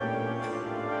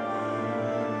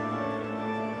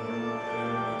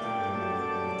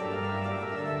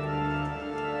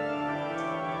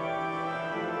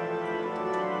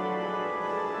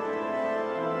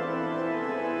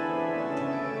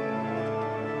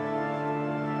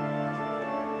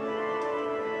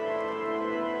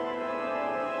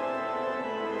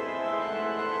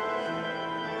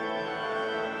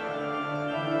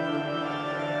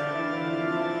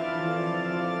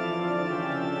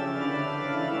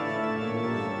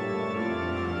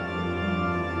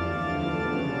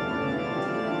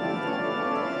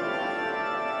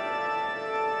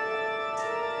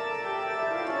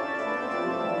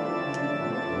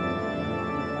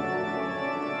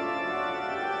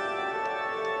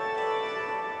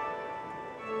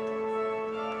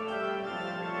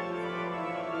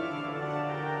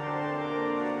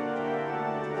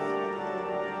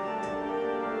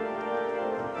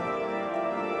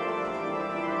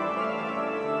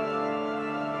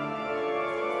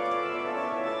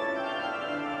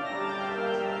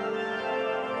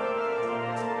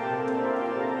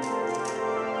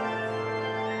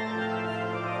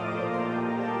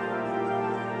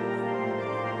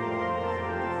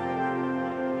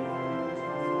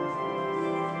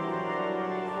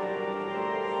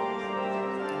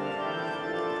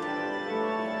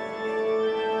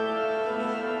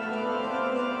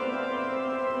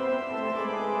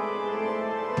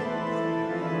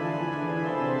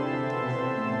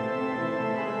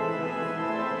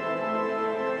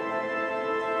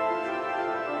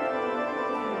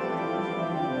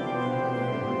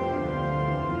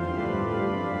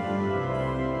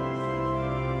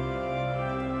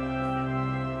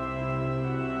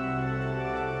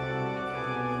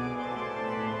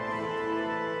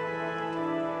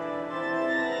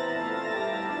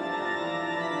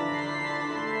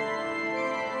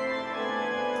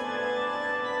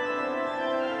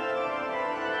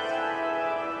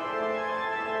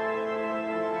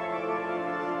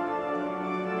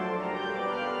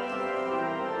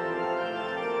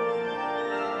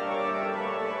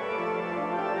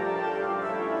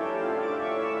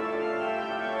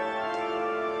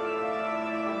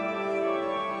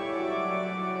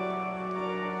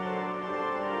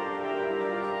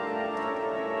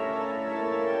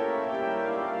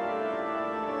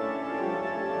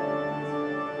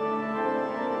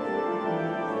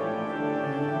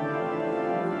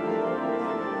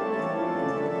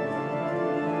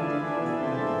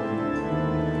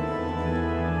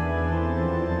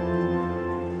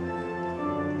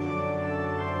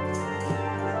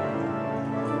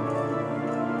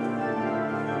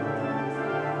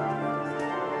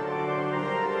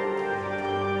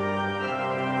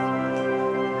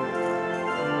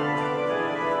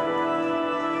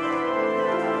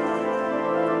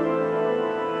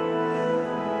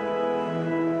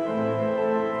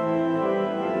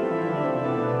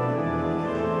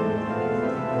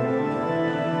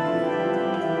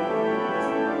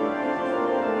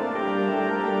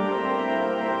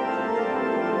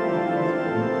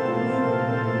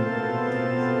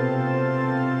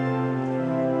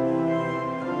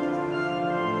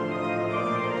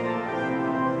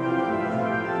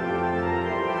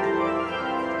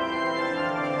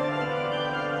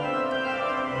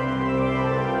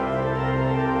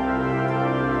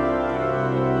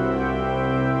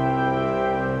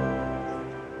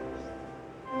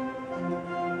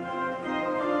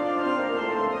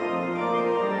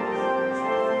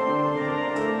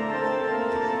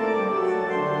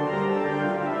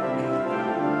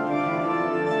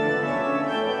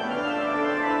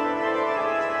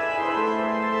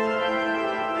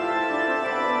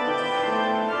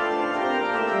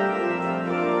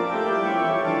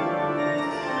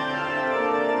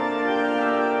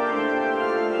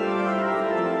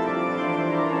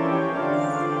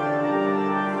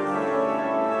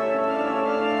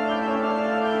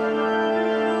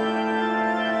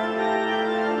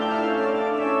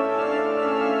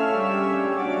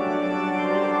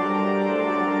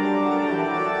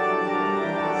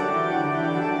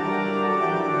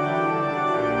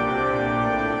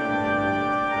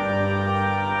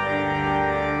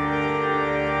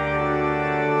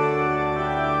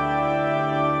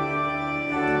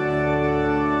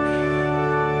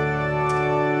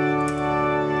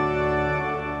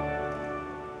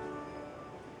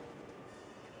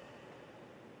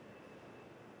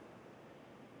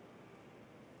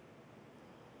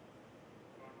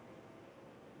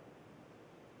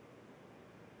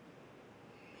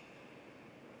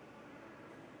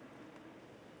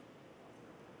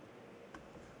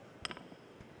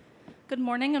Good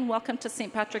morning and welcome to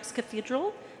St. Patrick's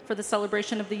Cathedral for the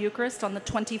celebration of the Eucharist on the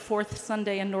 24th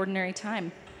Sunday in Ordinary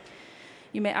Time.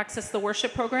 You may access the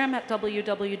worship program at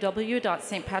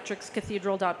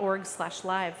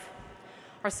www.stpatrickscathedral.org/live.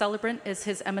 Our celebrant is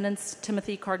His Eminence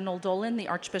Timothy Cardinal Dolan, the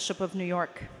Archbishop of New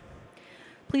York.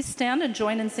 Please stand and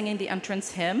join in singing the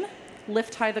entrance hymn,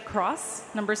 Lift High the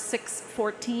Cross, number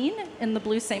 614, in the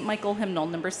Blue St. Michael hymnal,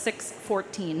 number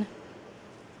 614.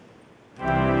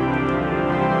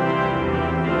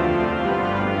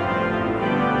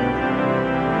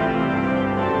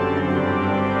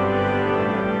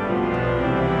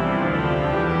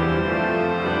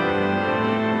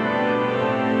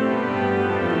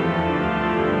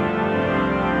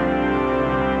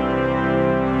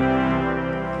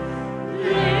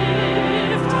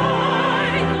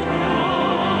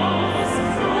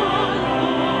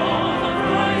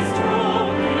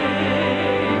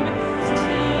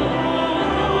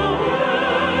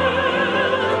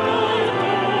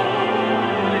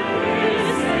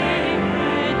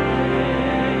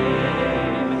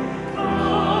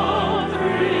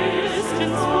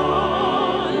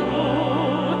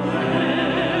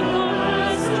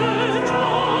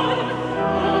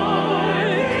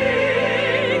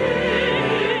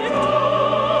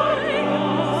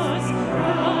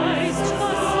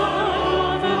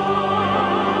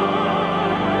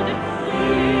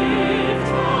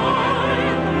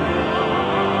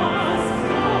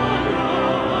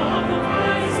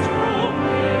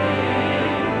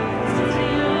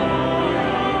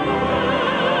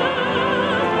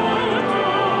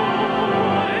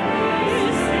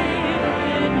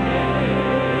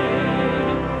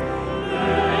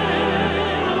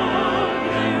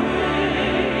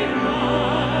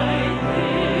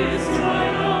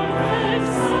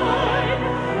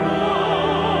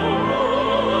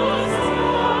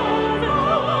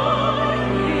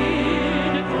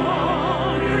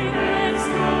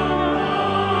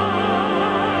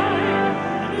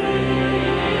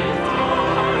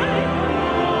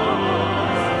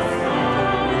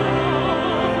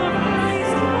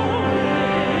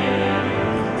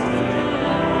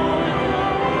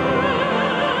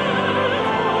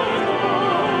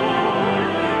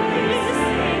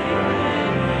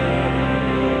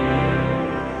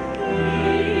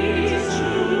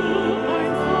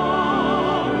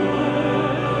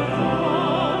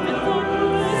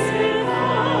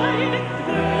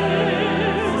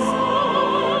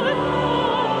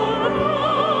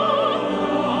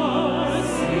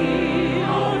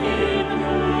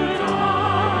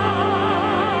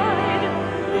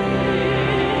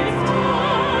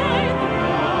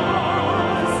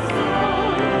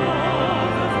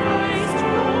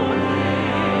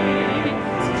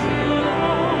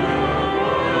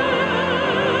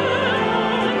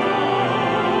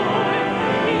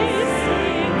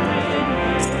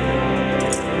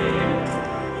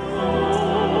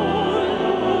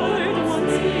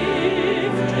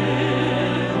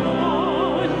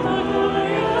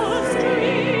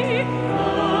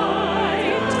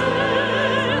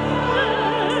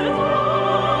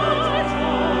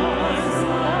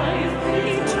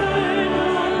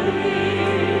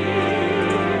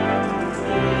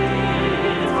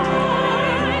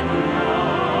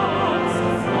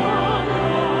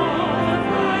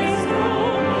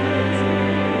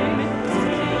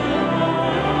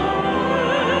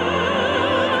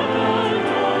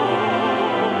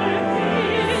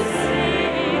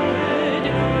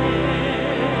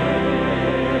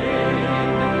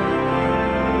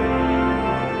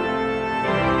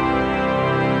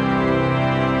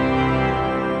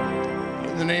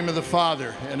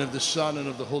 Father, and of the Son, and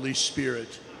of the Holy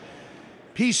Spirit.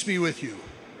 Peace be with you.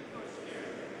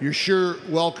 You're sure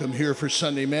welcome here for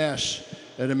Sunday Mass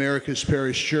at America's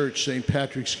Parish Church, St.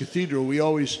 Patrick's Cathedral. We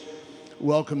always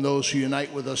welcome those who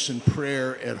unite with us in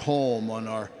prayer at home on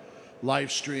our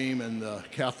live stream and the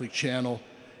Catholic Channel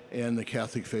and the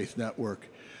Catholic Faith Network.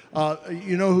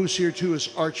 You know who's here too is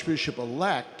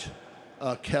Archbishop-elect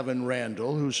Kevin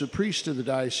Randall, who's a priest of the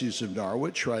Diocese of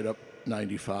Norwich, right up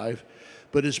 95,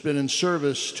 but has been in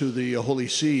service to the Holy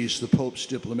Sees, the Pope's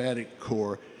diplomatic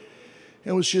corps,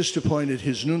 and was just appointed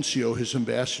his nuncio, his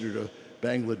ambassador to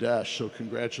Bangladesh. So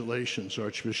congratulations,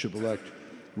 Archbishop-elect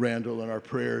Randall, and our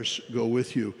prayers go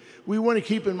with you. We want to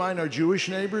keep in mind our Jewish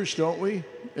neighbors, don't we,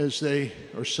 as they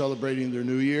are celebrating their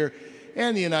new year,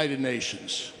 and the United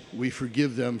Nations. We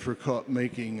forgive them for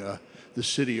making the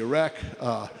city a wreck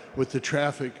with the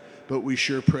traffic, but we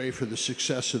sure pray for the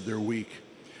success of their week.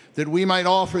 That we might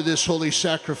offer this holy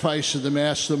sacrifice of the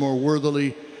Mass the more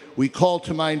worthily, we call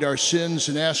to mind our sins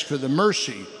and ask for the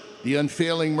mercy, the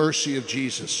unfailing mercy of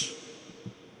Jesus.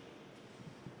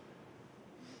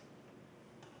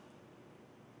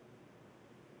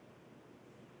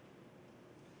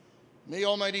 May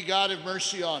Almighty God have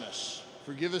mercy on us,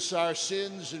 forgive us our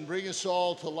sins, and bring us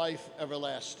all to life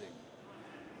everlasting.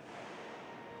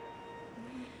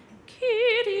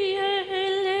 Kyrie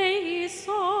eleison,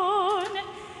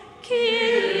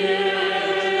 Kyrie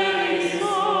eleison,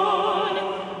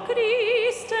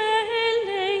 Christe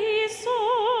eleison,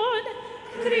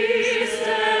 Christe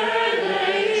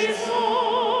eleison,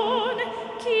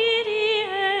 Kyrie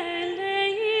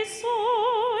eleison,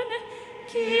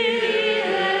 Kyrie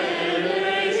eleison.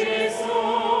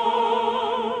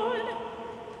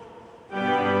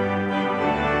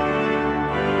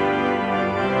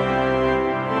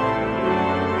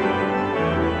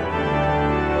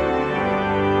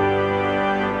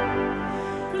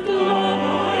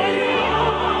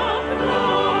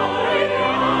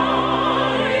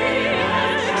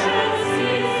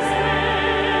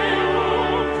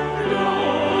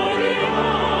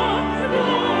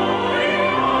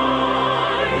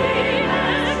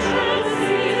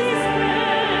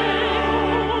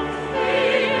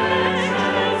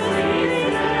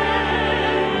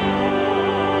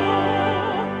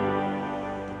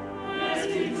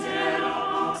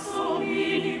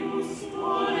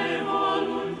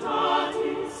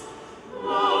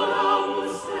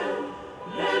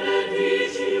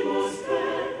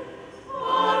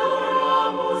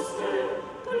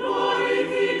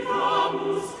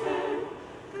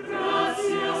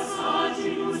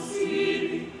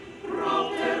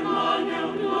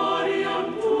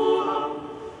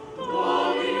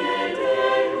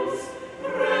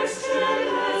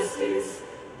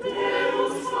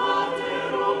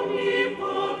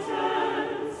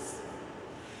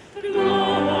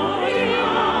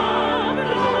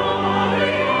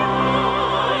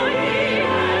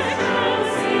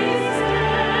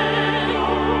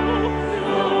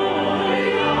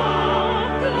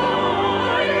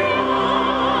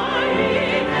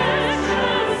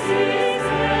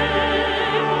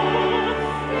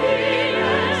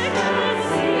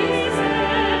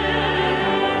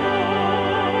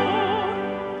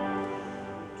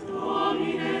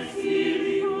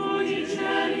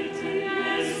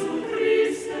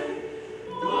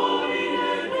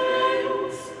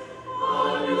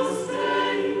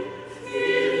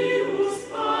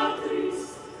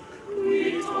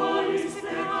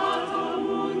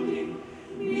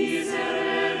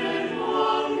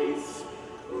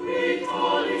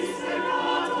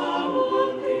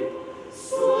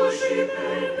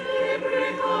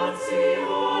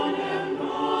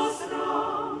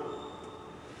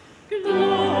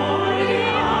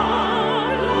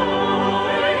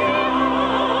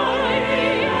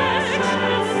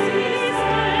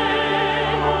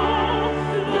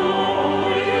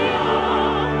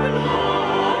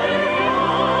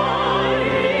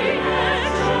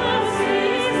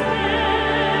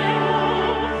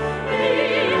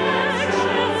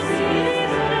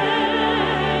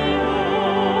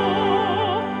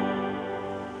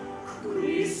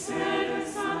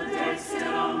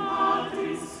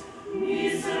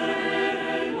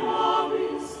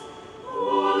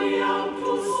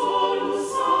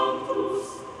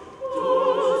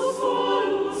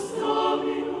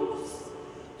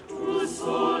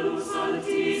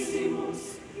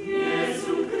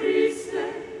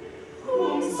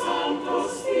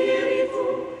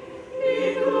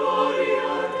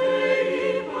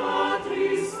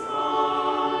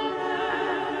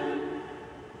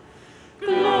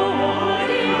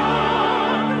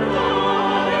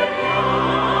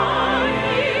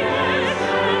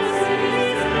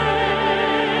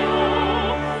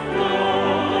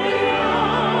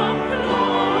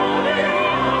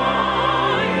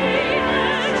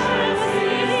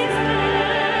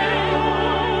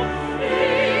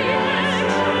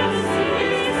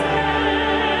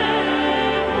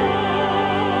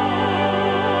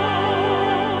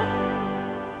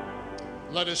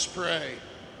 Let us pray.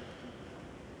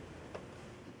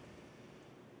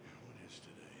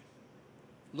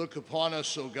 Look upon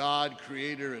us, O God,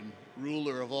 creator and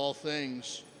ruler of all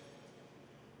things,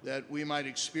 that we might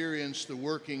experience the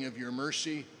working of your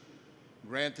mercy.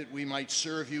 Grant that we might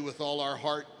serve you with all our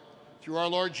heart through our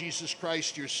Lord Jesus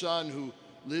Christ, your Son, who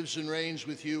lives and reigns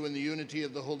with you in the unity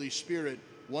of the Holy Spirit,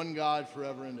 one God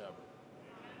forever and ever.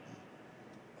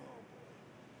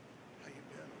 How you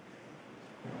been?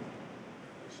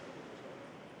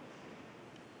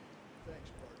 Thanks,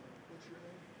 partner. What's your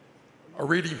name? A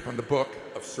reading from the book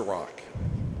of Sirach.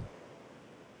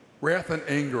 Wrath and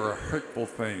anger are hurtful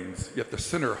things, yet the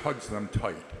sinner hugs them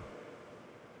tight.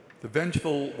 The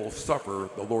vengeful will suffer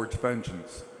the Lord's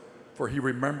vengeance, for he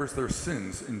remembers their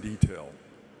sins in detail.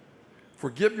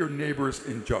 Forgive your neighbor's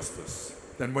injustice,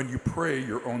 then when you pray,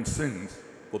 your own sins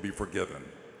will be forgiven.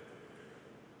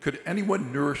 Could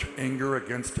anyone nourish anger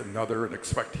against another and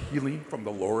expect healing from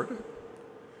the Lord?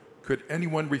 Could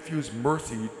anyone refuse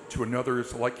mercy to another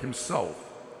like himself?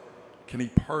 Can he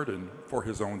pardon for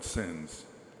his own sins?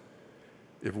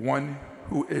 If one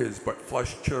who is but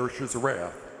flesh cherishes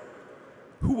wrath,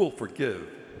 who will forgive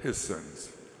his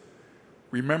sins?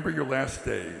 Remember your last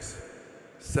days.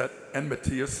 Set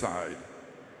enmity aside.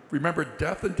 Remember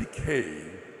death and decay,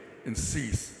 and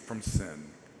cease from sin.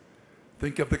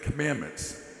 Think of the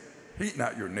commandments. Hate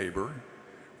not your neighbor.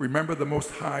 Remember the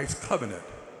Most High's covenant,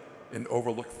 and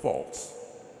overlook faults.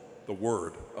 The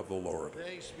word of the Lord.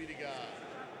 Thanks be to God.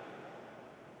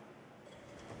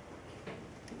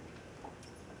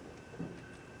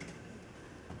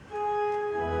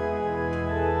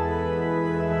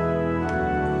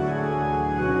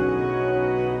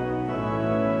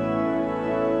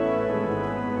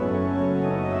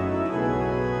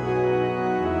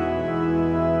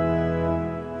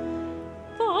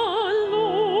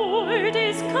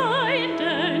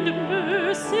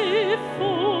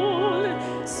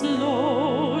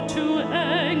 Slow to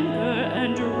anger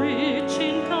and rich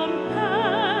in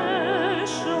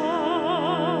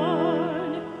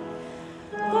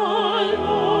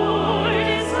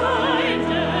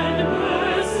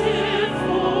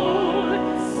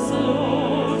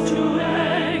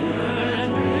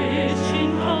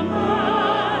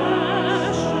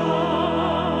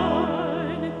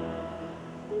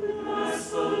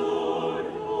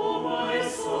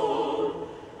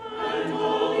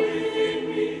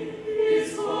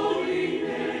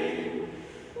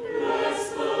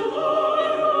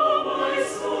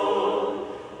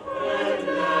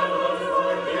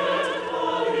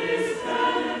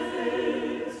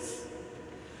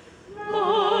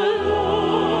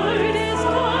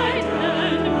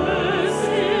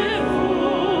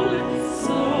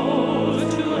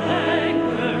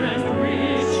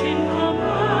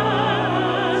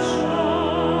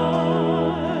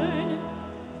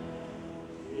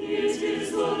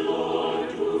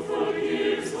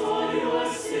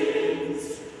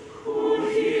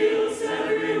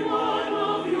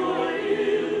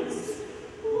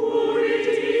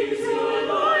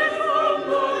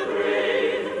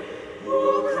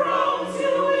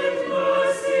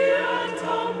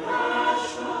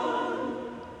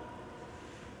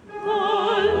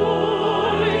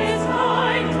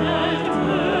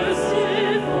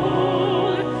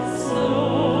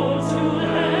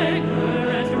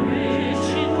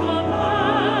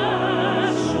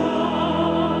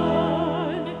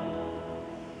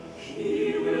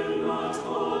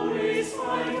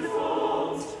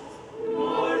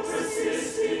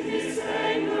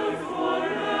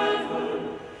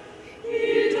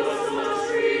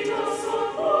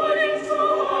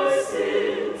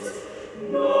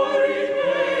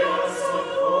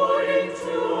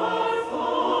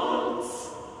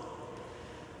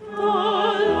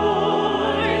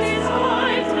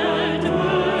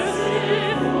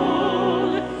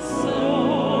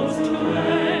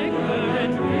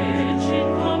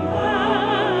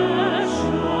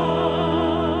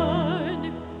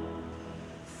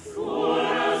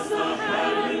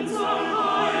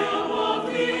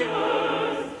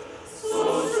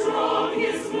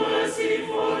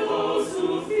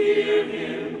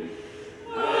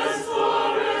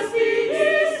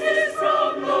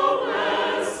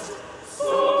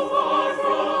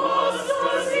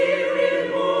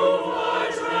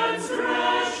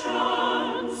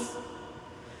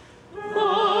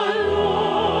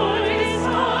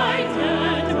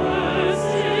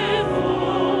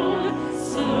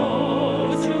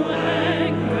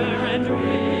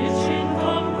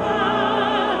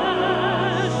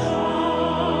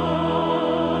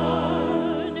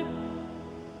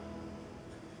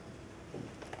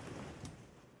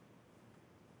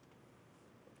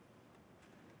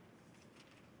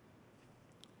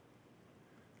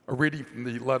A reading from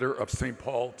the letter of St.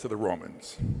 Paul to the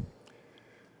Romans.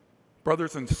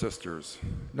 Brothers and sisters,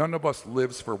 none of us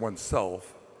lives for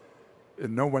oneself,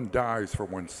 and no one dies for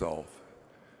oneself.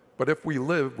 But if we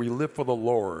live for the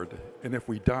Lord, and if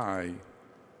we die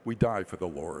for the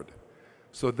Lord.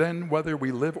 So then, whether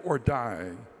we live or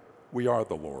die, we are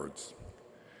the Lord's.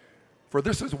 For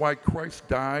this is why Christ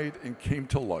died and came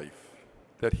to life,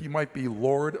 that he might be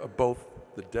Lord of both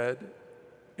the dead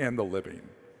and the living.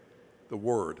 The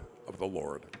word of the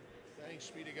Lord. Thanks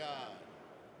be to God.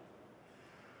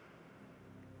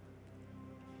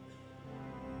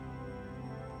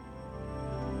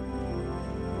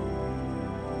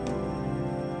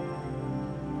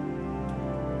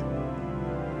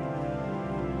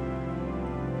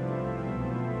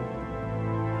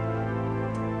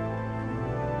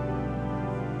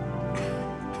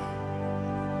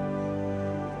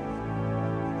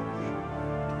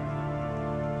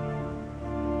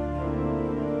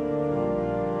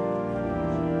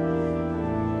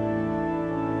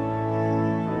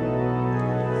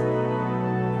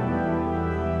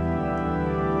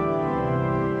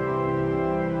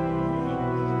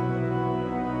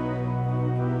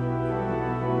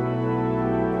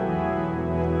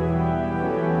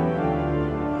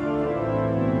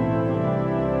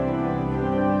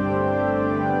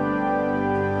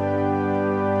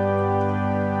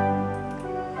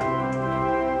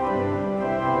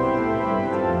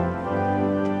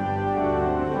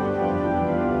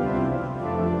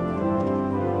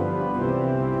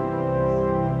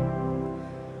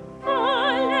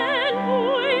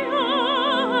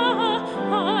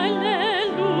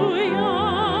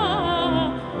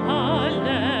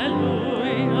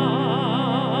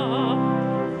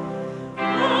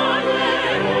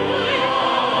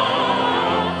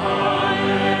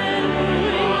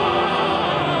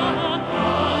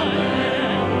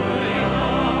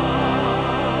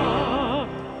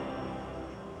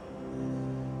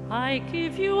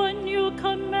 give you a new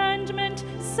commandment,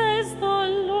 says the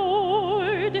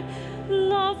Lord.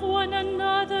 Love one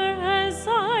another as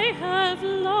I have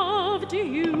loved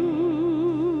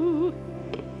you.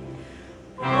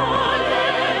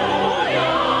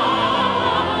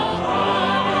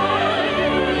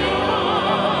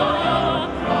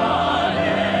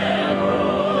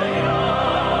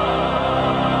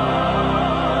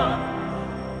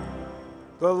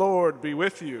 The Lord be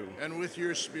with you. And with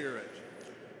your spirit.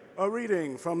 A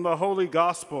reading from the Holy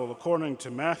Gospel according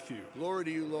to Matthew. Glory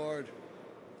to you, Lord.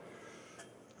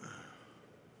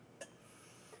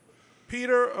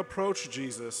 Peter approached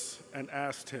Jesus and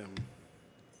asked him,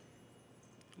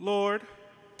 Lord,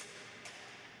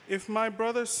 if my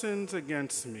brother sins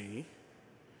against me,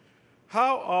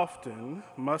 how often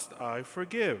must I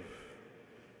forgive?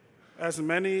 As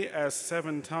many as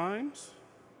 7 times?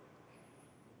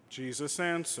 Jesus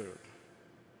answered,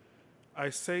 I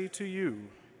say to you,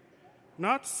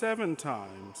 not 7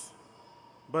 times,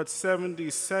 but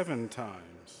 77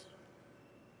 times.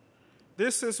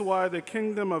 This is why the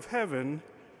kingdom of heaven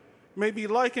may be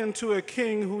likened to a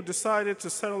king who decided to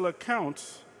settle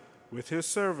accounts with his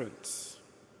servants.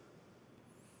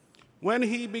 When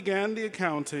he began the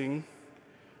accounting,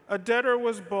 a debtor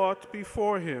was brought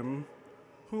before him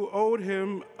who owed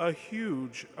him a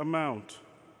huge amount.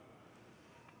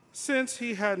 Since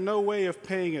he had no way of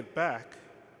paying it back,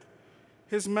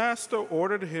 his master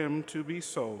ordered him to be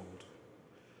sold,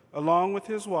 along with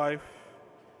his wife,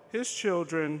 his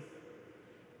children,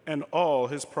 and all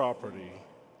his property,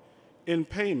 in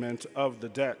payment of the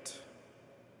debt.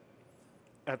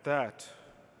 At that,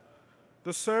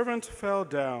 the servant fell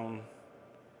down,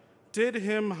 did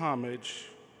him homage,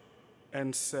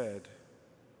 and said,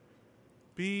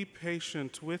 Be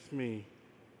patient with me,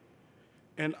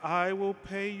 and I will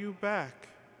pay you back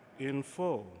in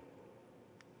full.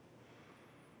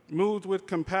 Moved with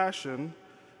compassion,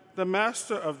 the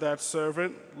master of that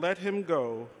servant let him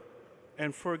go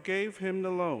and forgave him the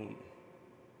loan.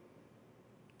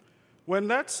 When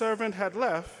that servant had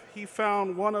left, he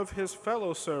found one of his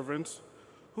fellow servants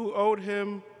who owed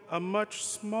him a much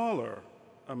smaller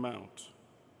amount.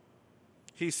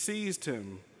 He seized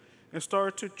him and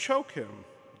started to choke him,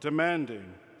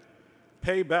 demanding,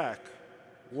 Pay back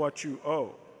what you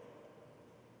owe.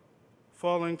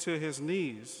 Falling to his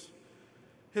knees,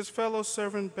 his fellow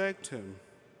servant begged him,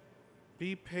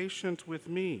 Be patient with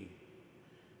me,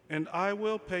 and I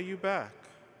will pay you back.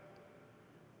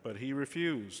 But he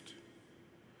refused.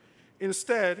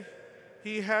 Instead,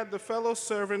 he had the fellow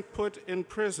servant put in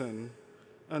prison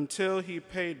until he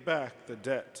paid back the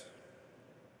debt.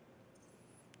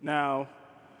 Now,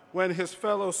 when his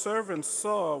fellow servants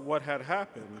saw what had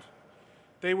happened,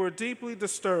 they were deeply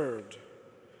disturbed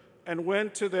and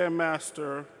went to their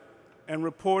master and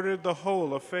reported the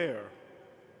whole affair.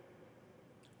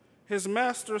 His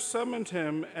master summoned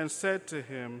him and said to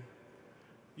him,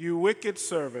 You wicked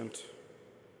servant,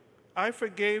 I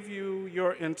forgave you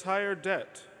your entire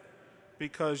debt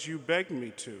because you begged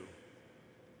me to.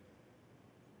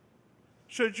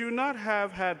 Should you not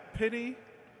have had pity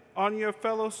on your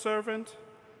fellow servant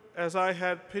as I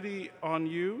had pity on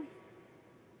you?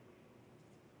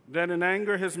 Then in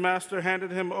anger his master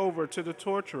handed him over to the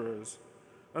torturers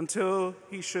until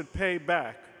he should pay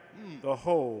back the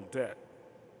whole debt.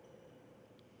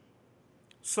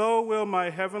 So will my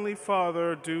heavenly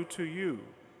Father do to you,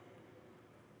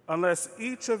 unless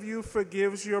each of you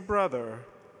forgives your brother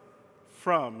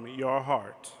from your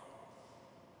heart.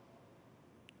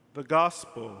 The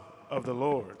Gospel of the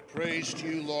Lord. Praise to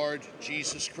you, Lord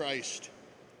Jesus Christ.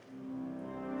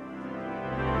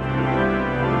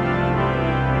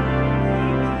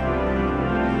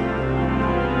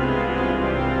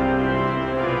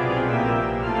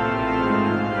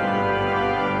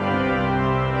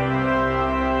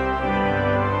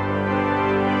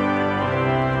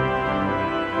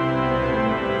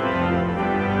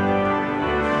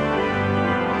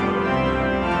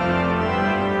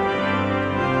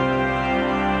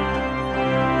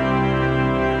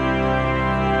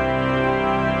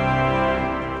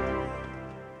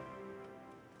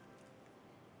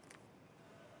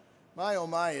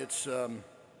 It's,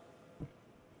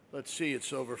 let's see,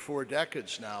 it's over 4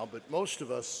 decades now, but most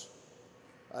of us,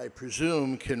 I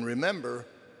presume, can remember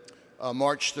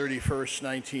March 31st,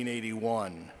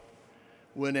 1981,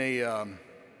 when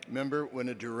when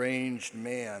a deranged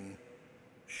man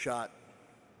shot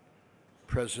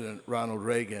President Ronald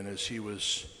Reagan as he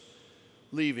was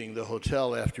leaving the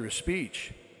hotel after a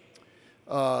speech.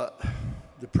 The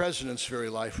president's very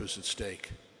life was at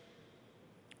stake.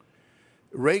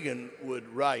 Reagan would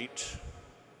write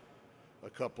a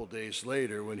couple days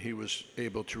later when he was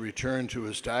able to return to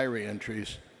his diary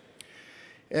entries.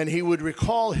 And he would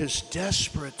recall his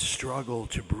desperate struggle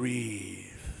to breathe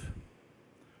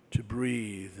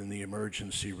in the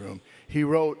emergency room. He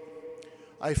wrote,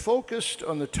 "I focused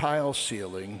on the tile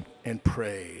ceiling and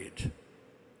prayed.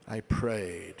 I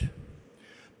prayed.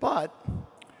 But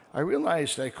I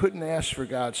realized I couldn't ask for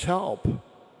God's help,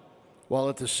 while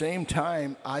at the same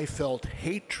time I felt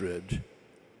hatred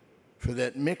for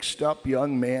that mixed up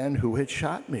young man who had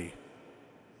shot me.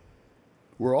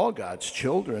 We're all God's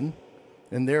children,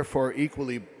 and therefore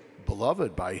equally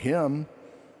beloved by him.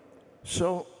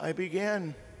 So I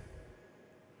began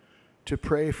to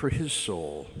pray for his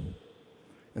soul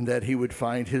and that he would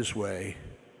find his way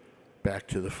back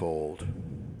to the fold."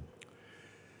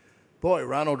 Boy,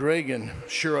 Ronald Reagan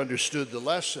sure understood the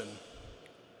lesson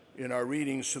in our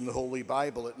readings from the Holy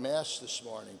Bible at Mass this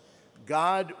morning.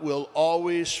 God will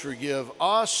always forgive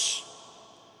us.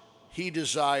 He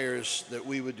desires that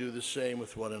we would do the same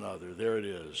with one another. There it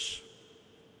is.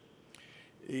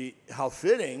 How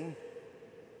fitting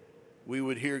we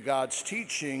would hear God's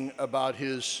teaching about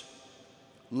his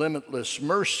limitless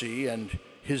mercy and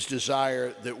his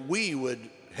desire that we would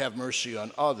have mercy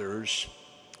on others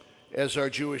as our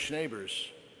Jewish neighbors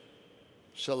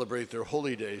celebrate their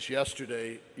holy days.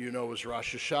 Yesterday, was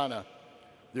Rosh Hashanah,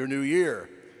 their new year,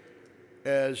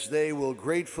 as they will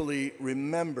gratefully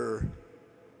remember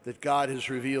that God has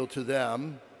revealed to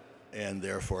them, and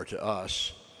therefore to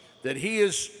us, that he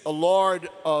is a Lord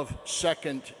of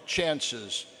second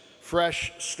chances,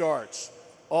 fresh starts,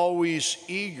 always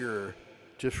eager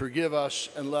to forgive us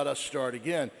and let us start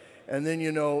again. And then,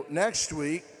 next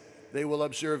week, they will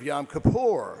observe Yom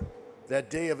Kippur, that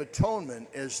Day of Atonement,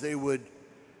 as they would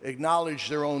acknowledge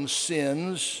their own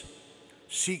sins,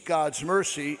 seek God's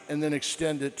mercy, and then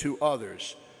extend it to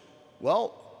others.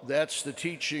 Well, that's the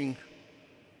teaching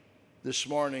this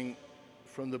morning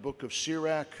from the book of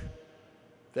Sirach.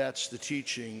 That's the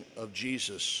teaching of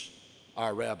Jesus,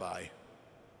 our rabbi.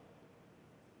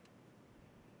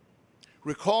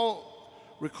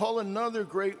 Recall another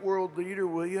great world leader,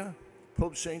 will you?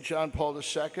 Pope St. John Paul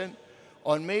II.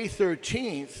 On May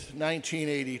 13th,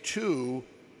 1982,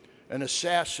 an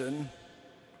assassin,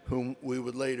 whom we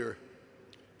would later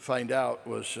find out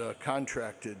was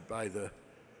contracted by the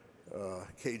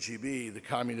KGB, the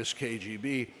communist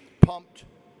KGB,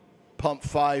 pumped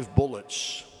 5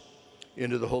 bullets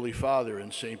into the Holy Father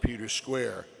in St. Peter's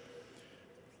Square.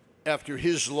 After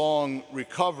his long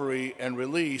recovery and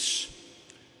release,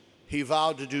 he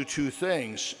vowed to do 2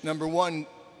 things. Number 1,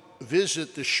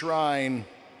 visit the shrine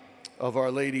of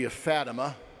Our Lady of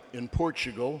Fatima in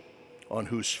Portugal, on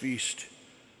whose feast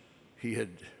he had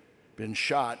been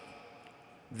shot,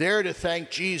 there to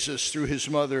thank Jesus through his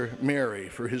mother Mary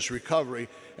for his recovery.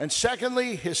 And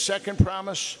secondly, his second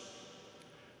promise,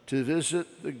 to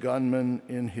visit the gunman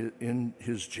in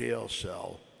his jail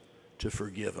cell to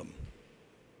forgive him.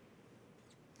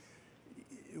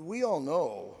 We all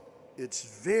know it's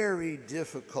very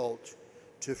difficult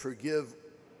to forgive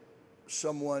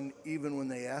someone even when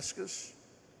they ask us.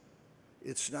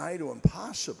 It's nigh to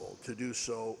impossible to do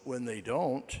so when they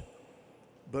don't.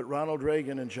 But Ronald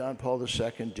Reagan and John Paul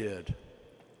II did.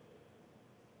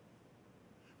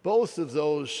 Both of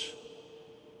those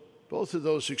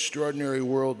extraordinary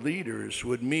world leaders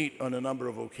would meet on a number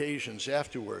of occasions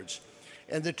afterwards.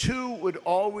 And the two would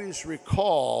always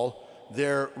recall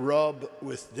their rub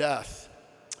with death.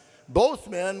 Both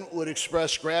men would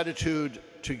express gratitude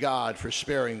to God for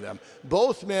sparing them.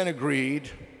 Both men agreed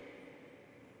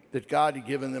that God had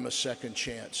given them a second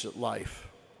chance at life.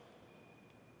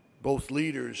 Both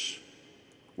leaders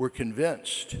were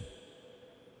convinced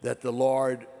that the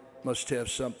Lord must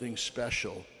have something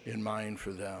special in mind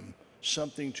for them,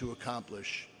 something to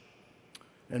accomplish.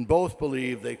 And both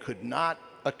believed they could not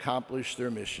accomplish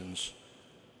their missions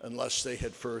unless they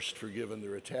had first forgiven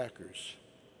their attackers.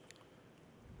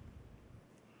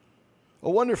 A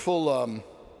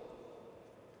wonderful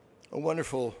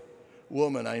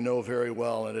woman I know very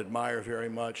well and admire very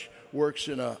much works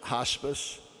in a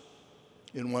hospice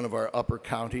in one of our upper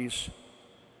counties.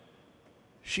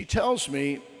 She tells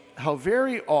me how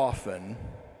very often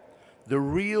the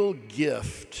real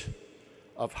gift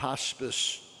of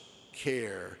hospice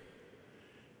care,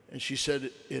 and she said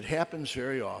it happens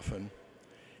very often,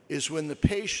 is when the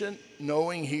patient,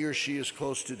 knowing he or she is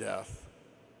close to death,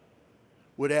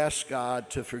 would ask God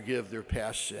to forgive their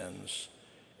past sins,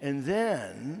 and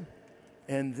then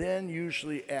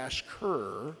usually ask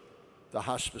her, the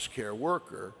hospice care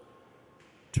worker,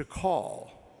 to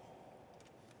call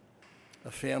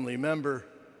a family member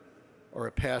or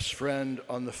a past friend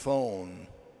on the phone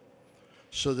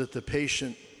so that the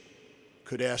patient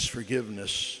could ask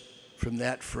forgiveness from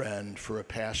that friend for a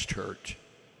past hurt,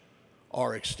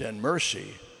 or extend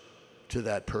mercy to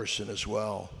that person as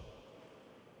well.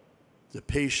 The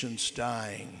patient's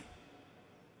dying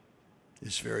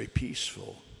is very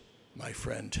peaceful, my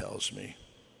friend tells me.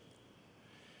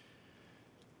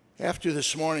 After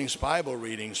this morning's Bible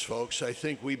readings, folks, I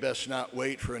think we best not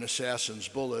wait for an assassin's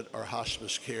bullet or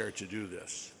hospice care to do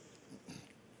this.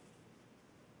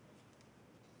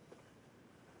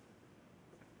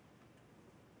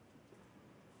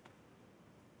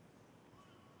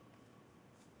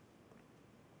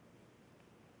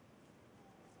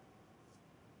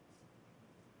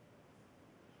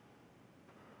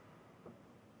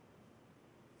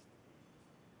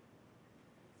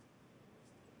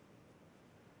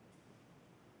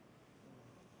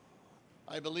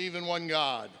 I believe in one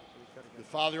God, the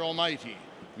Father Almighty,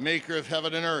 maker of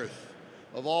heaven and earth,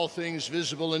 of all things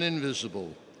visible and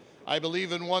invisible. I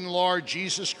believe in one Lord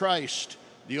Jesus Christ,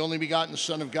 the only begotten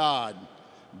Son of God,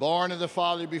 born of the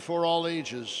Father before all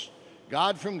ages,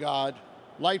 God from God,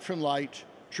 light from light,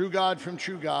 true God from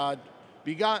true God,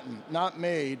 begotten, not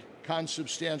made,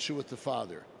 consubstantial with the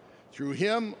Father. Through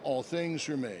him all things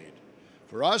were made.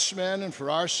 For us men and for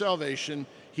our salvation,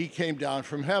 he came down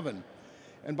from heaven,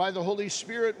 and by the Holy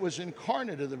Spirit was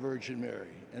incarnate of the Virgin Mary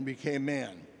and became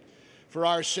man. For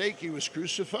our sake he was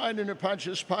crucified under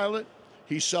Pontius Pilate.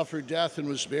 He suffered death and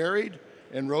was buried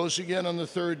and rose again on the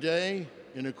third day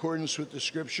in accordance with the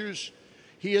Scriptures.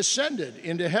 He ascended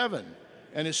into heaven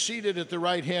and is seated at the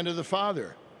right hand of the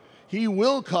Father. He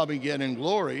will come again in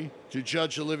glory to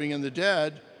judge the living and the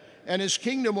dead, and his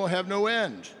kingdom will have no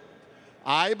end.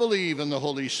 I believe in the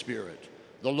Holy Spirit,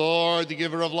 the Lord, the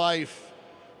giver of life,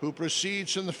 who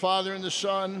proceeds from the Father and the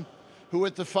Son, who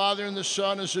with the Father and the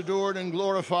Son is adored and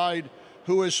glorified,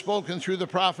 who has spoken through the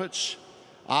prophets.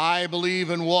 I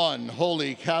believe in one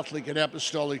holy Catholic and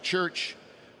Apostolic Church.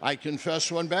 I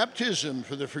confess one baptism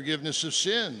for the forgiveness of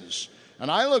sins, and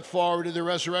I look forward to the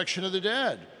resurrection of the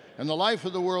dead and the life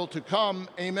of the world to come.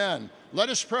 Amen. Let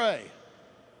us pray.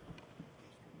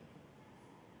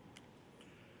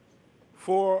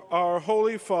 For our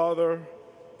Holy Father,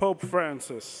 Pope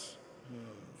Francis,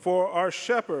 for our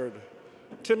shepherd,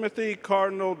 Timothy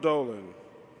Cardinal Dolan,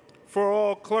 for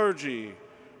all clergy,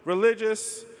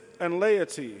 religious, and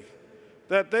laity,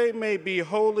 that they may be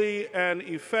holy and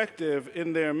effective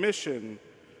in their mission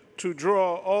to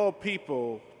draw all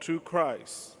people to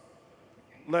Christ.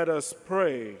 Let us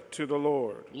pray to the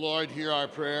Lord. Lord, hear our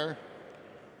prayer.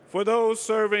 For those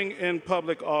serving in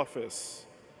public office,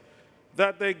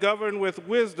 that they govern with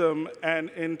wisdom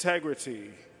and integrity,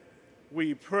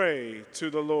 we pray to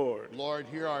the Lord. Lord,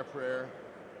 hear our prayer.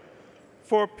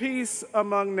 For peace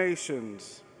among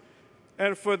nations,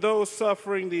 and for those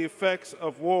suffering the effects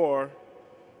of war,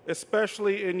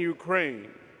 especially in Ukraine,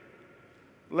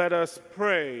 let us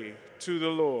pray to the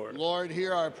Lord. Lord,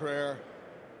 hear our prayer.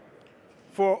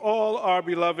 For all our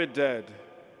beloved dead,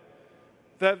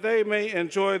 that they may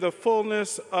enjoy the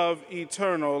fullness of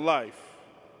eternal life,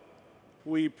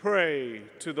 we pray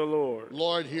to the Lord.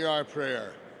 Lord, hear our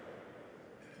prayer.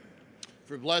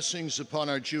 For blessings upon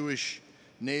our Jewish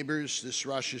neighbors this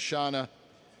Rosh Hashanah,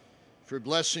 for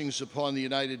blessings upon the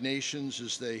United Nations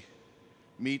as they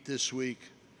meet this week,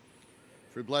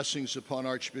 for blessings upon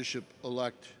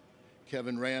Archbishop-elect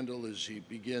Kevin Randall as he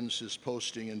begins his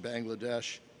posting in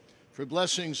Bangladesh, for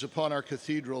blessings upon our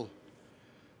cathedral,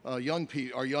 our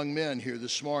young men here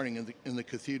this morning in the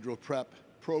cathedral prep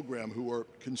program who are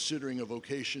considering a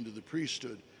vocation to the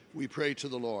priesthood. We pray to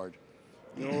the Lord.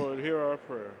 Lord, hear our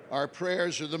prayer. Our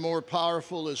prayers are the more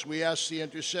powerful as we ask the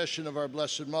intercession of our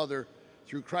Blessed Mother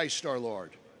through Christ our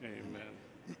Lord.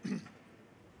 Amen.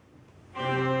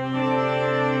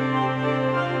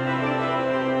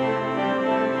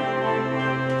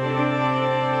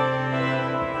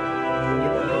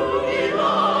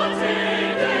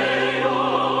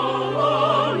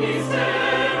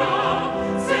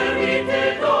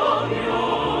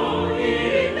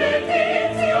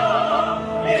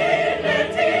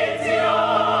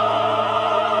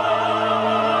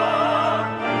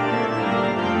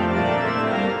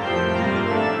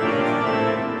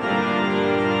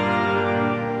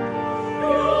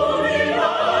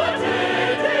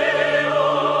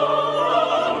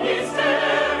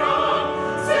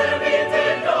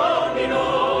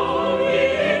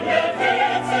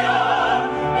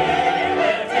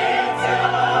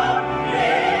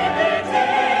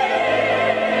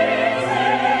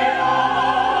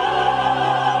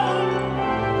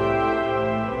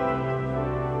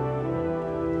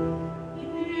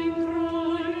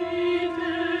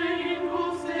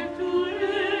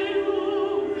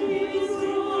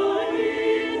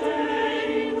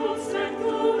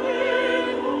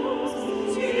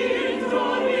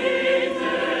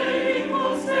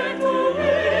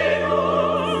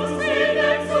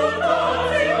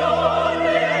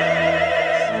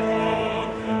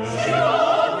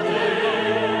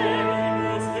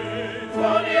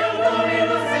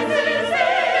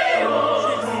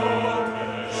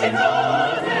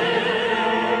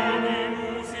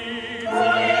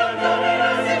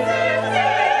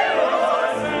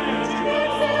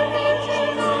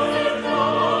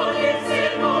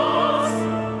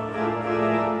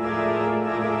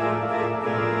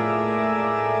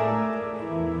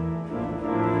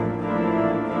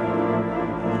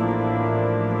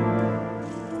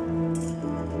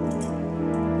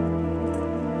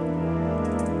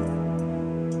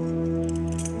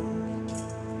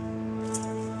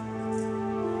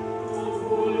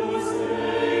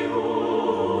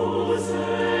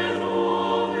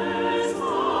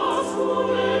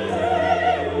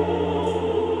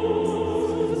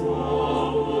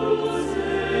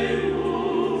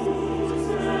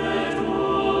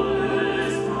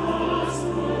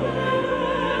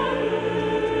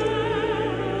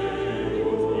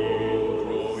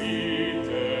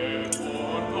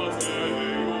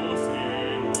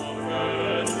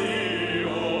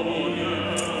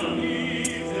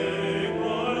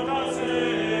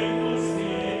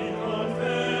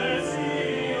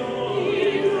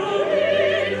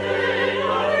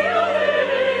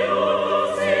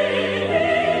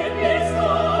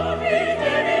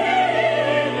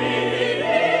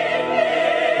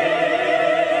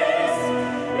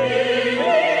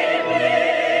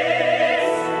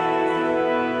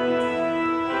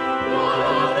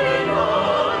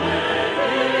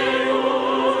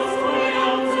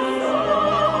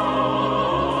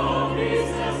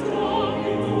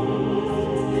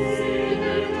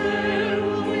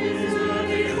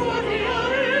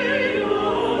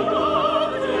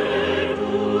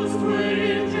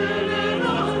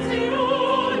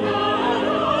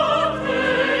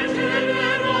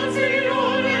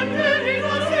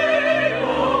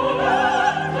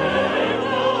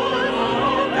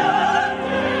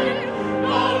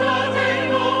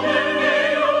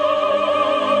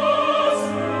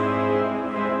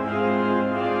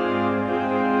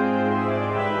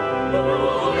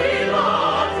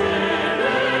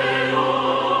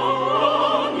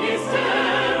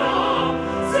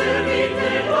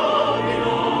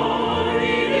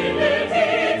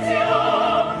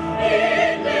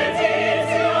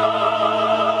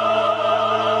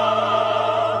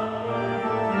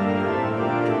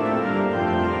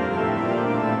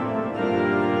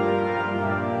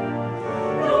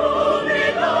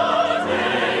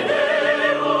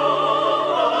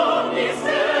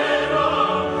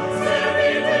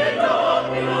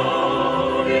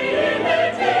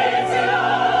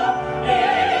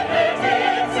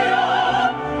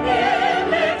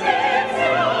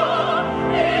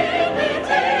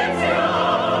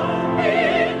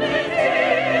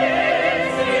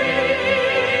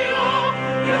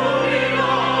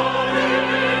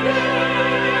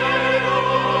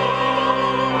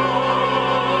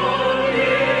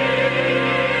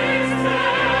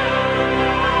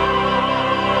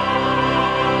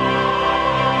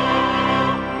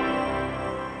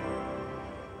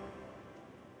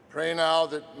 Pray now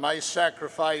that my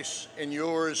sacrifice and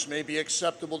yours may be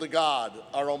acceptable to God,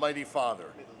 our Almighty Father.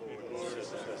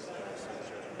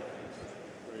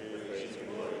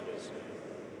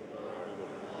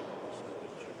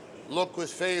 Look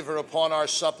with favor upon our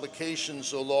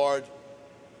supplications, O Lord,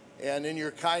 and in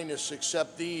your kindness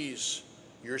accept these,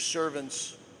 your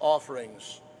servants'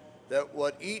 offerings, that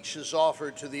what each has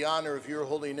offered to the honor of your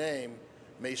holy name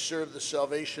may serve the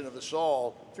salvation of us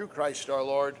all, through Christ our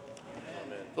Lord.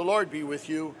 Amen. The Lord be with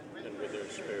you. And with your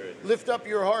spirit. Lift up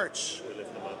your hearts. We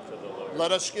lift them up to the Lord.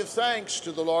 Let us give thanks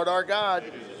to the Lord our God.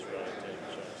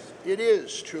 It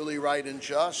is truly right and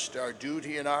just, our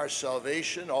duty and our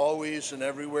salvation, always and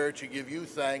everywhere to give you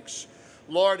thanks,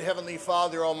 Lord, Heavenly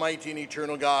Father, Almighty and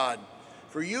Eternal God.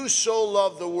 For you so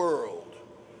loved the world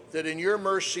that in your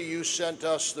mercy you sent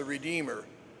us the Redeemer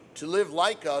to live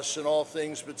like us in all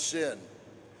things but sin,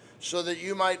 so that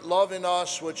you might love in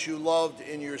us what you loved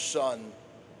in your Son,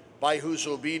 by whose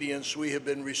obedience we have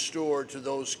been restored to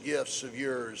those gifts of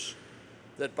yours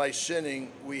that by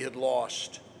sinning we had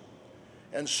lost.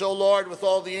 And so, Lord, with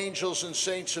all the angels and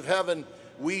saints of heaven,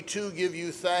 we too give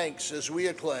you thanks as we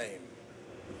acclaim.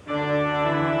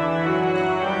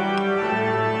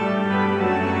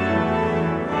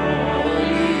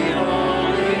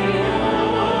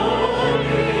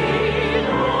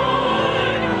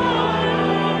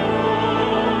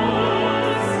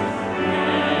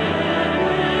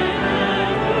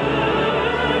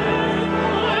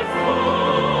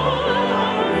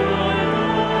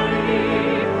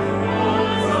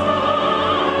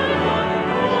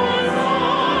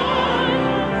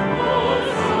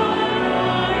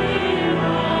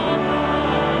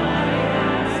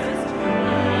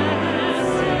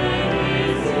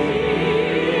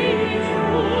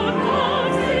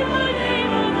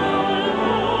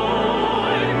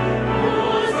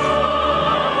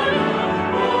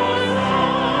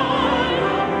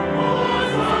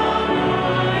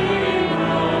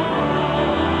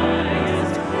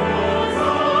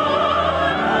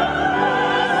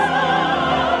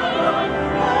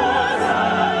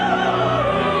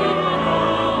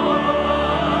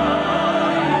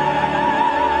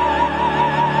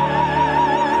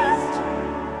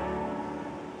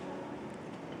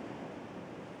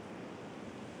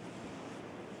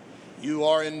 You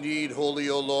are indeed holy,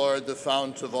 O Lord, the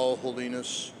fount of all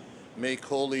holiness. Make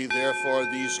holy, therefore,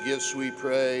 these gifts, we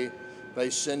pray, by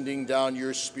sending down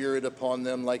your Spirit upon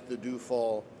them like the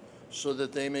dewfall, so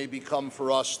that they may become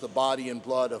for us the body and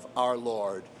blood of our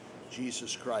Lord,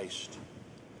 Jesus Christ.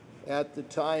 At the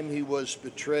time he was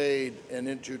betrayed and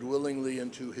entered willingly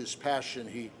into his passion,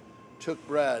 he took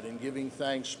bread and, giving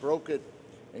thanks, broke it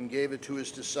and gave it to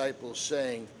his disciples,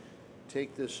 saying,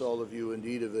 "Take this, all of you, and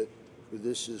eat of it, for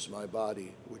this is my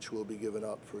body, which will be given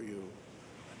up for you."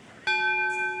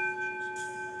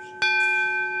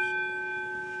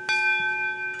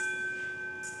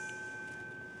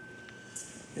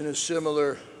 In a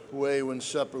similar way, when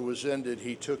supper was ended,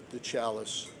 he took the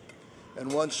chalice,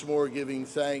 and once more giving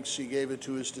thanks, he gave it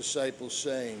to his disciples,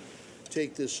 saying,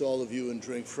 "Take this, all of you, and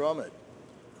drink from it,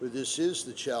 for this is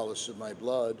the chalice of my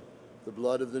blood, the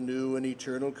blood of the new and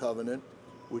eternal covenant,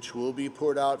 which will be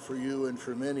poured out for you and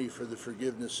for many for the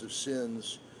forgiveness of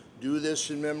sins. Do this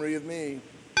in memory of me."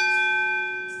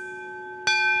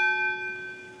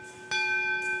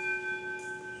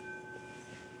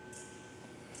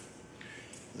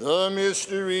 The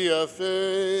mystery of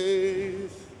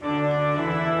faith.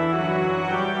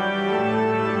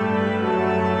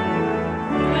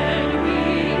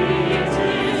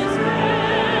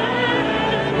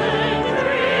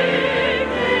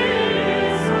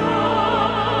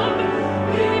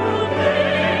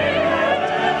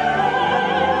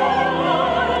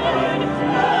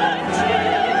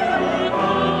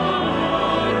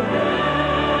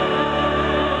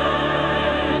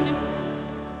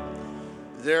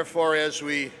 therefore, as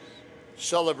we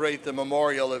celebrate the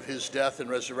memorial of his death and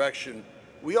resurrection,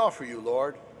 we offer you,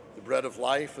 Lord, the bread of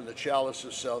life and the chalice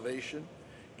of salvation,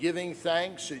 giving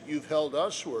thanks that you've held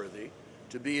us worthy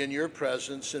to be in your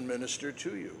presence and minister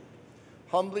to you.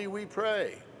 Humbly we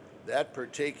pray that,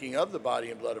 partaking of the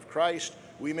body and blood of Christ,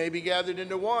 we may be gathered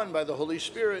into one by the Holy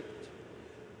Spirit.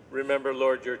 Remember,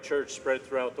 Lord, your church spread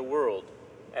throughout the world,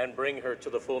 and bring her to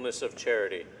the fullness of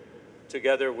charity,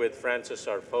 together with Francis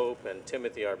our Pope and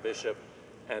Timothy our Bishop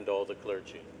and all the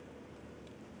clergy.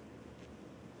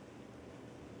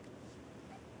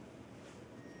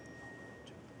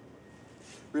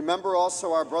 Remember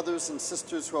also our brothers and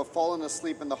sisters who have fallen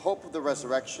asleep in the hope of the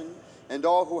resurrection, and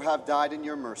all who have died in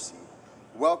your mercy.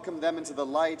 Welcome them into the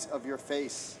light of your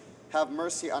face. Have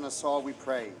mercy on us all, we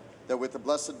pray, that with the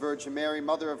Blessed Virgin Mary,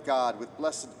 Mother of God, with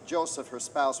blessed Joseph, her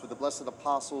spouse, with the blessed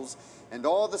apostles, and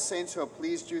all the saints who have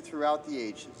pleased you throughout the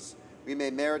ages, we may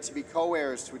merit to be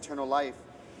co-heirs to eternal life,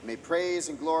 and may praise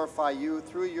and glorify you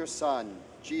through your Son,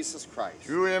 Jesus Christ.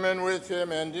 Through him and with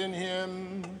him and in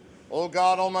him, O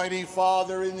God, Almighty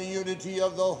Father, in the unity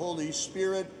of the Holy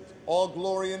Spirit, all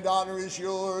glory and honor is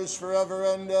yours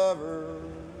forever and ever.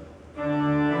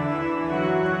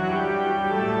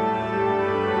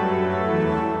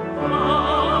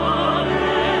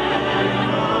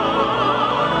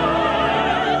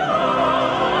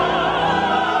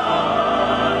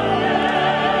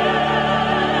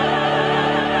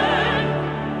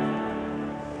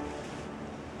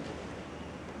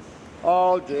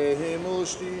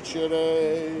 Audemus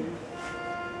dicere.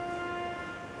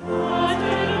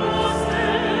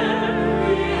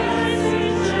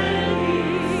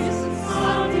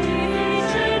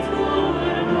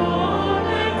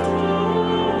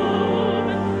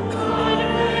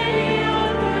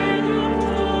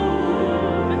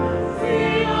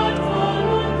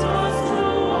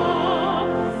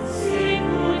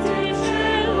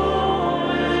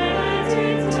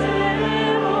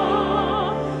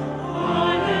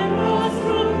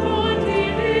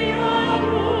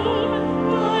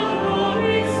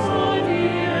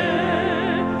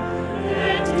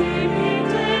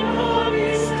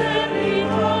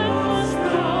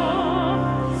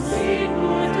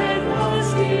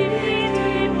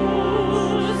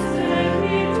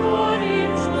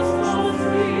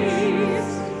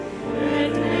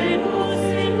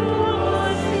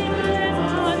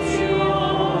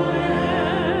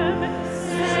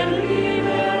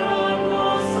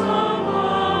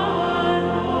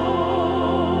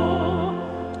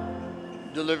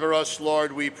 Deliver us,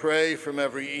 Lord, we pray, from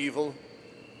every evil.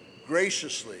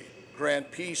 Graciously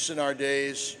grant peace in our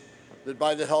days, that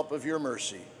by the help of your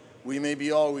mercy we may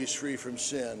be always free from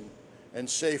sin and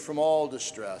safe from all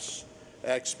distress.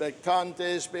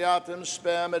 Expectantes beatum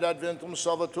spem et adventum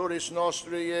Salvatoris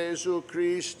nostri Iesu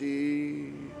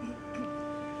Christi.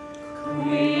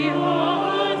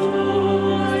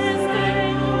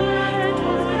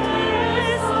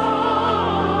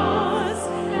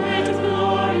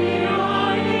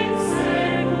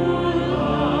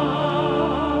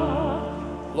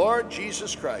 Lord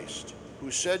Jesus Christ,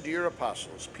 who said to your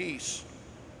apostles, "Peace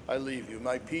I leave you,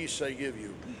 my peace I give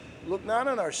you," look not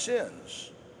on our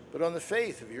sins, but on the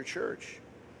faith of your church,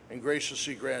 and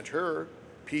graciously grant her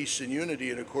peace and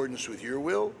unity in accordance with your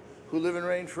will, who live and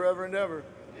reign forever and ever.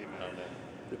 Amen.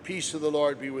 The peace of the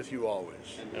Lord be with you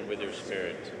always. And with your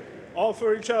spirit.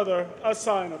 Offer each other a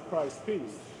sign of Christ's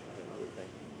peace.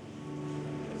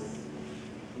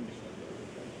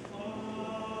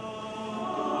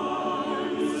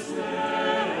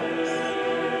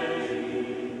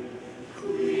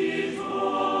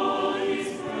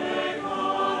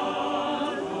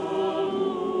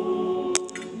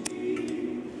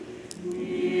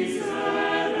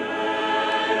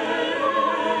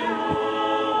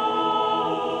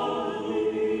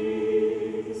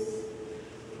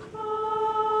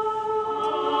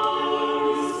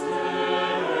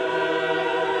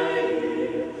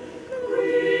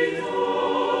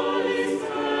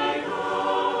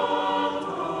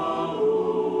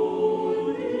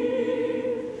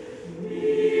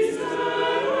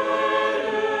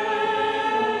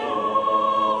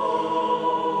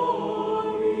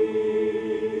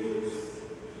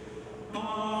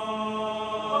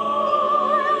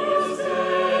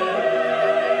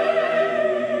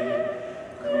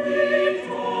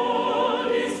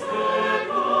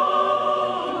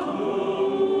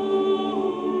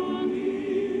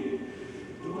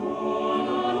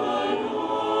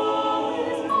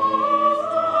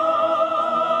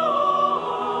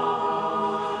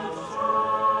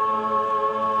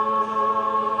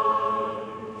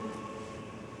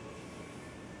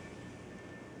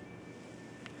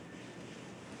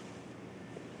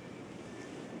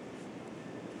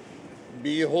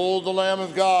 Behold the Lamb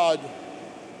of God.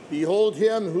 Behold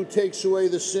him who takes away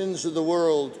the sins of the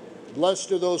world.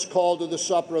 Blessed are those called to the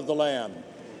supper of the Lamb.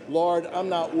 Lord, I'm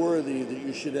not worthy that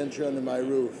you should enter under my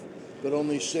roof, but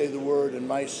only say the word, and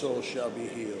my soul shall be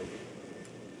healed.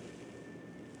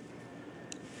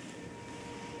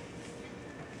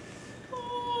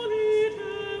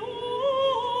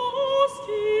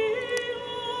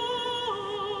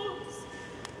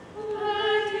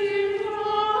 Alleluia.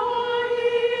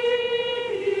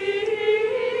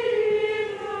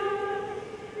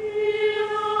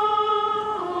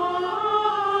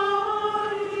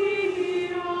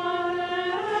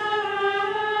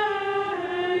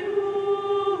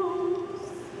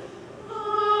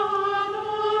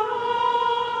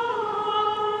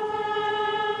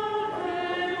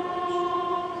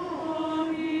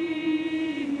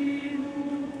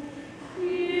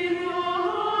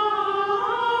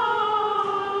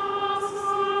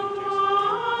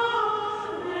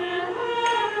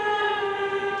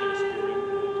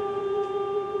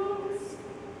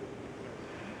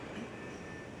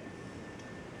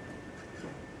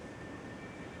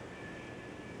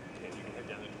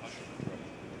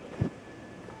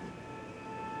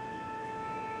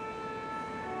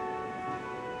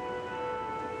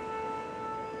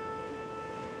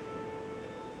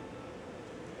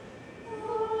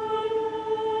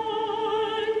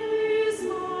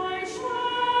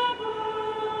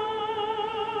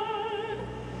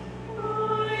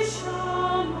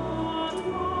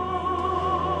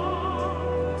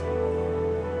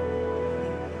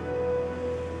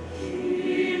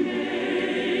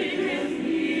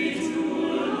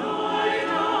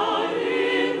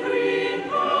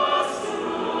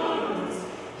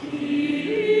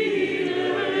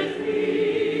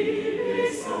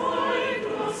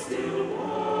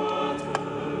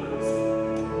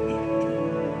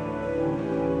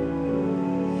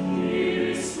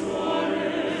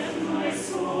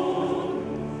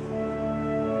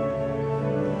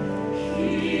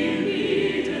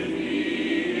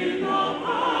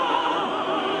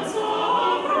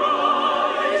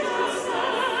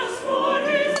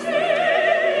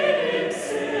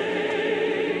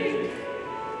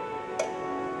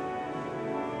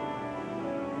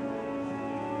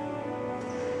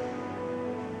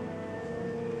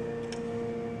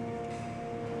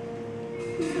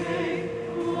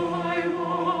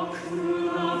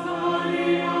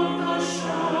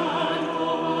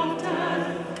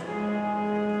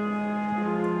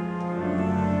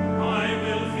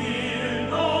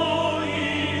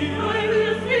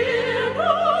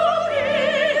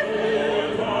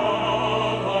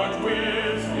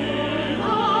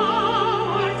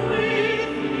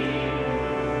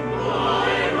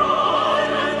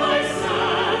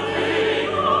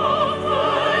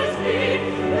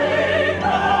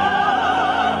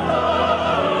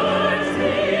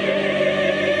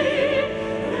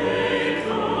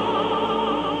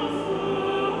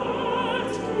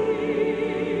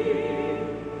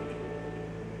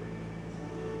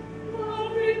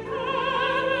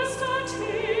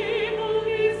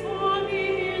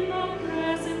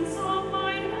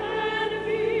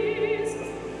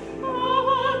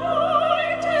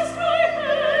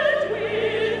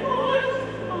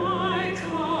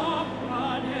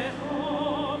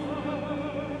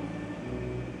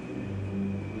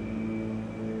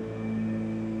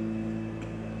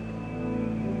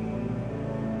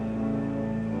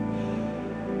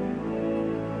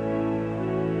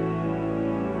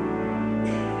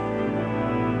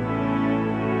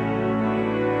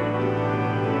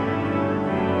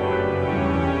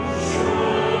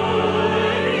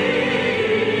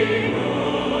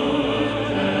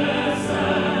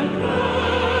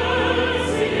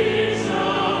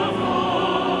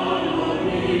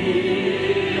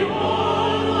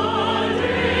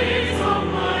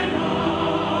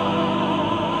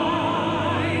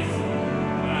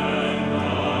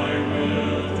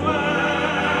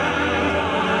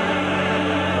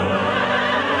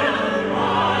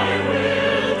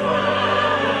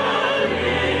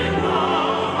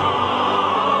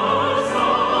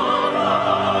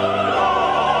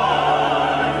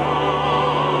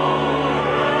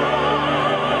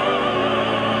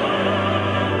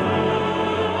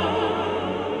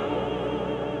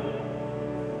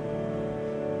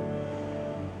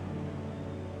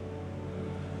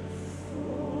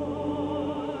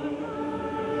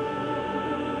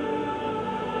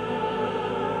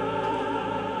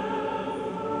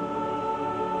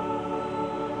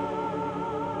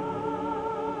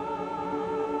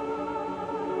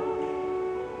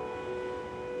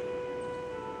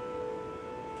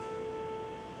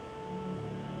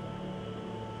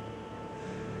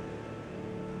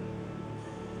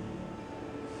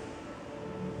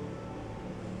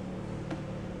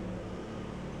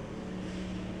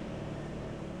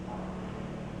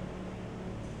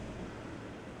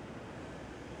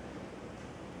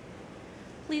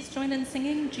 Please join in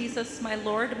singing Jesus, my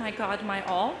Lord, my God, my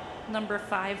all, number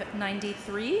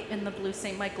 593 in the Blue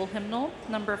St. Michael hymnal,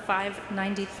 number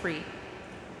 593.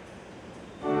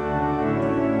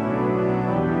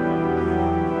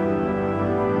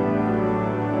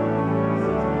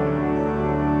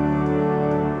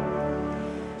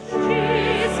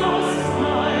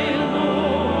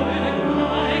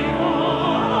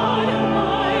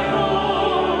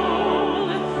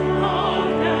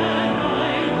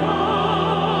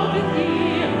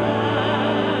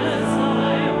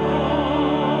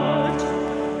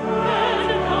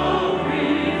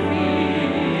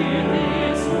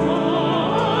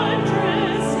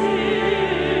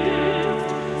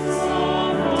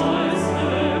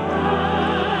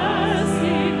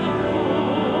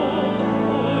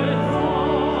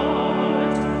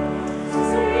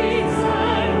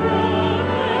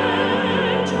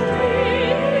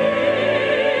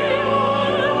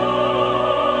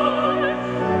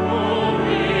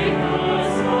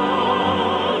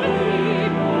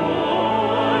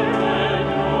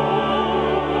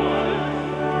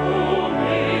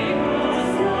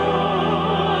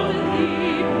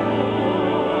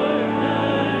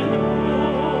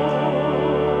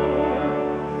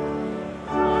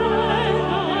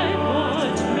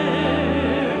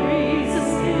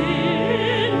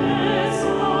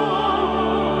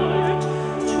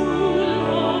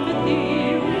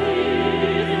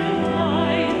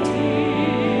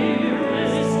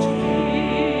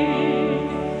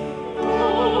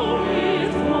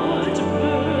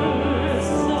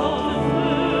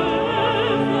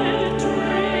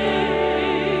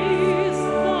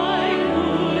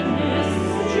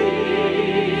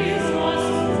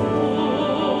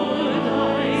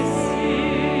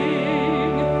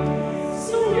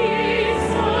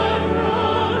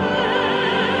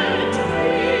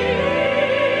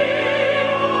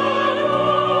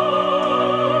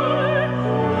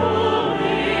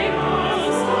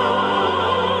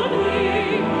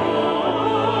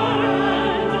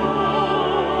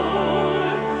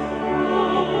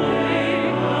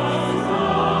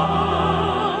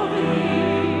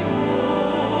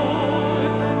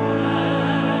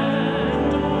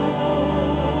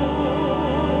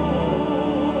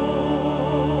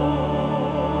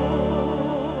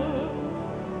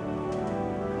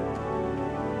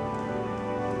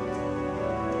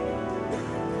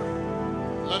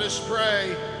 Let us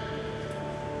pray.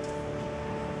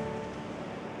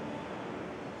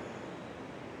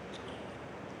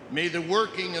 May the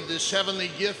working of this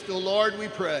heavenly gift, O Lord, we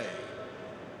pray,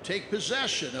 take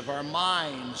possession of our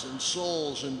minds and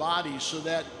souls and bodies so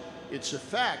that its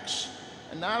effects,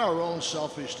 and not our own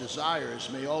selfish desires,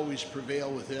 may always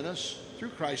prevail within us, through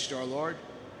Christ our Lord.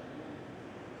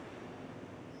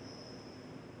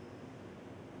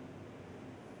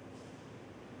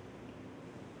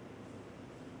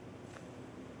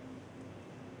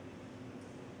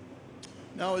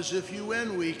 Now, as if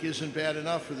UN week isn't bad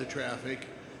enough for the traffic,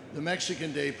 the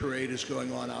Mexican Day Parade is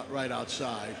going on right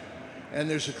outside, and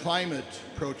there's a climate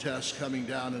protest coming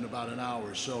down in about an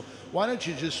hour. So why don't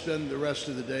you just spend the rest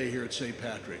of the day here at St.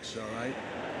 Patrick's, all right?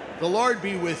 The Lord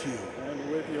be with you.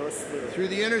 And with your spirit. Through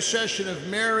the intercession of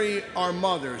Mary, our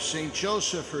mother, St.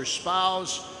 Joseph, her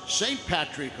spouse, St.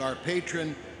 Patrick, our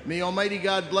patron, may Almighty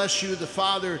God bless you, the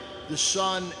Father, the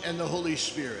Son, and the Holy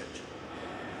Spirit.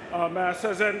 Our Mass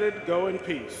has ended. Go in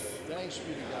peace. Thanks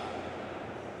be to God.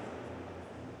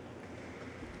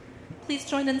 Please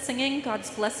join in singing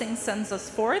God's Blessing Sends Us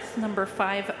Forth, number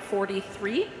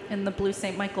 543 in the Blue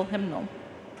St. Michael hymnal.